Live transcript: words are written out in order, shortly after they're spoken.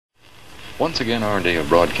Once again, our day of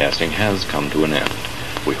broadcasting has come to an end.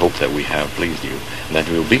 We hope that we have pleased you, and that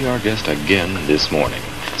you'll be our guest again this morning.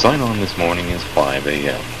 Sign on this morning is 5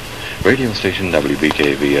 a.m. Radio station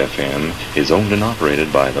WBKV-FM is owned and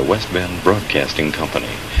operated by the West Bend Broadcasting Company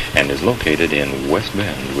and is located in West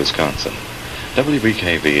Bend, Wisconsin.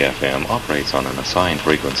 WBKV-FM operates on an assigned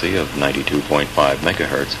frequency of 92.5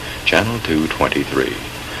 megahertz, channel 223.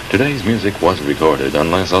 Today's music was recorded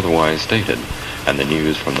unless otherwise stated, and the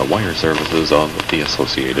news from the wire services of the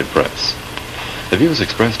Associated Press. The views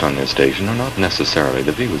expressed on this station are not necessarily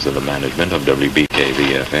the views of the management of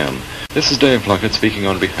WBKV-FM. This is Dave Plunkett speaking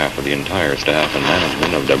on behalf of the entire staff and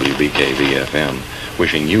management of WBKV-FM,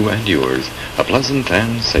 wishing you and yours a pleasant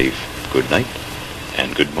and safe good night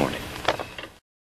and good morning.